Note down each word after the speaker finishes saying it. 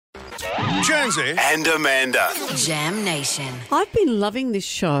Jonesy and Amanda. Jam Nation. I've been loving this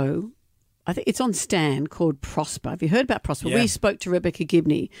show. I think it's on Stan, called Prosper. Have you heard about Prosper? Yeah. We spoke to Rebecca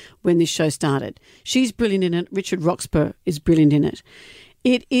Gibney when this show started. She's brilliant in it. Richard Roxburgh is brilliant in it.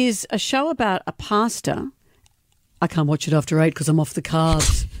 It is a show about a pastor. I can't watch it after 8 because I'm off the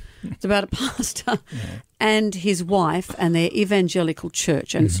carbs. It's about a pastor and his wife and their evangelical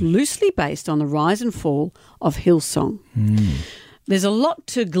church, and it's loosely based on the rise and fall of Hillsong. There's a lot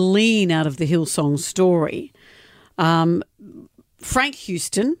to glean out of the Hillsong story. Frank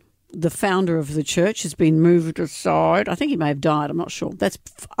Houston, the founder of the church, has been moved aside. I think he may have died. I'm not sure. That's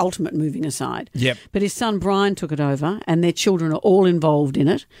ultimate moving aside. Yep. But his son Brian took it over, and their children are all involved in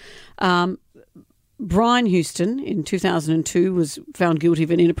it. Brian Houston in 2002 was found guilty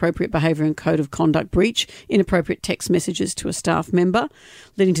of an inappropriate behaviour and code of conduct breach, inappropriate text messages to a staff member,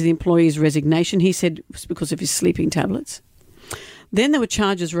 leading to the employee's resignation. He said it was because of his sleeping tablets. Then there were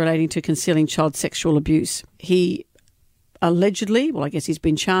charges relating to concealing child sexual abuse. He allegedly, well, I guess he's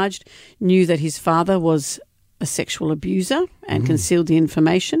been charged, knew that his father was a sexual abuser and concealed the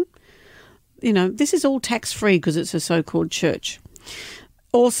information. You know, this is all tax-free because it's a so-called church.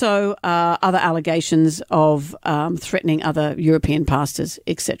 Also, other allegations of threatening other European pastors,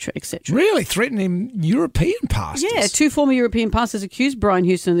 etc., etc. Really? Threatening European pastors? Yeah, 2 former European pastors accused Brian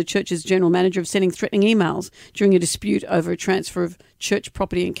Houston, the church's general manager, of sending threatening emails during a dispute over a transfer of church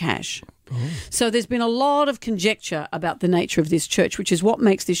property and cash. So there's been a lot of conjecture about the nature of this church, which is what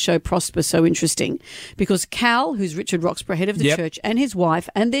makes this show Prosper so interesting, because Cal, who's Richard Roxburgh, head of the church, and his wife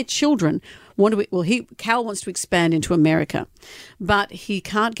and their children Cal wants to expand into America, but he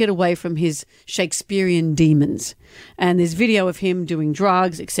can't get away from his Shakespearean demons. And there's video of him doing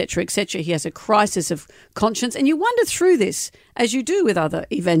drugs, etc., etc. He has a crisis of conscience, and you wonder through this, as you do with other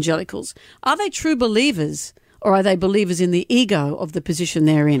evangelicals, are they true believers or are they believers in the ego of the position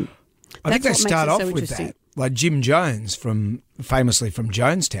they're in? I think they That's what start makes it off so with interesting. that. Like Jim Jones, famously from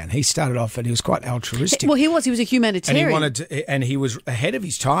Jonestown, he started off and he was quite altruistic. Well, he was a humanitarian. And he was ahead of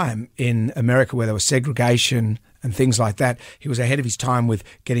his time in America, where there was segregation and things like that. He was ahead of his time with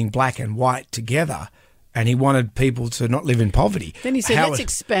getting black and white together, and he wanted people to not live in poverty. Then he said, let's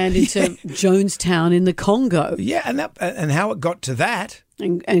expand into Jonestown in the Congo. Yeah, and how it got to that.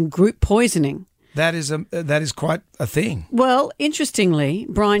 And group poisoning. That is quite a thing. Well, interestingly,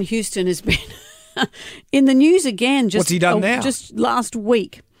 Brian Houston has been in the news again. What's he done now? Just last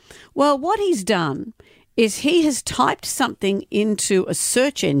week. Well, what he's done is he has typed something into a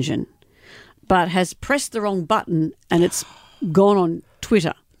search engine, but has pressed the wrong button and it's gone on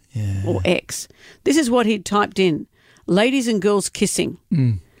Twitter or X. This is what he'd typed in: ladies and girls kissing.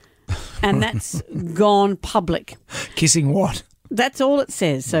 And that's gone public. Kissing what? That's all it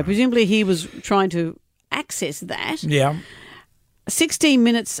says. So presumably he was trying to access that. Yeah. 16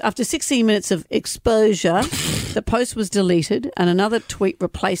 minutes after 16 minutes of exposure, the post was deleted and another tweet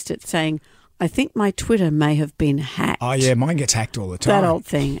replaced it saying, I think my Twitter may have been hacked. Oh, yeah, mine gets hacked all the time. That old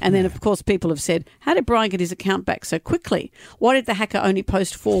thing. And then, of course, people have said, how did Brian get his account back so quickly? Why did the hacker only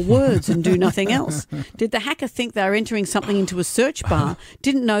post 4 words and do nothing else? Did the hacker think they were entering something into a search bar,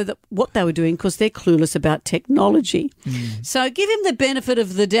 didn't know what they were doing because they're clueless about technology? So give him the benefit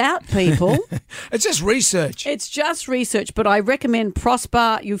of the doubt, people. It's just research. It's just research, but I recommend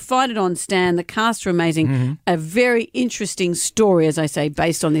Prosper. You find it on Stan. The cast are amazing. A very interesting story, as I say,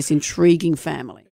 based on this intriguing family.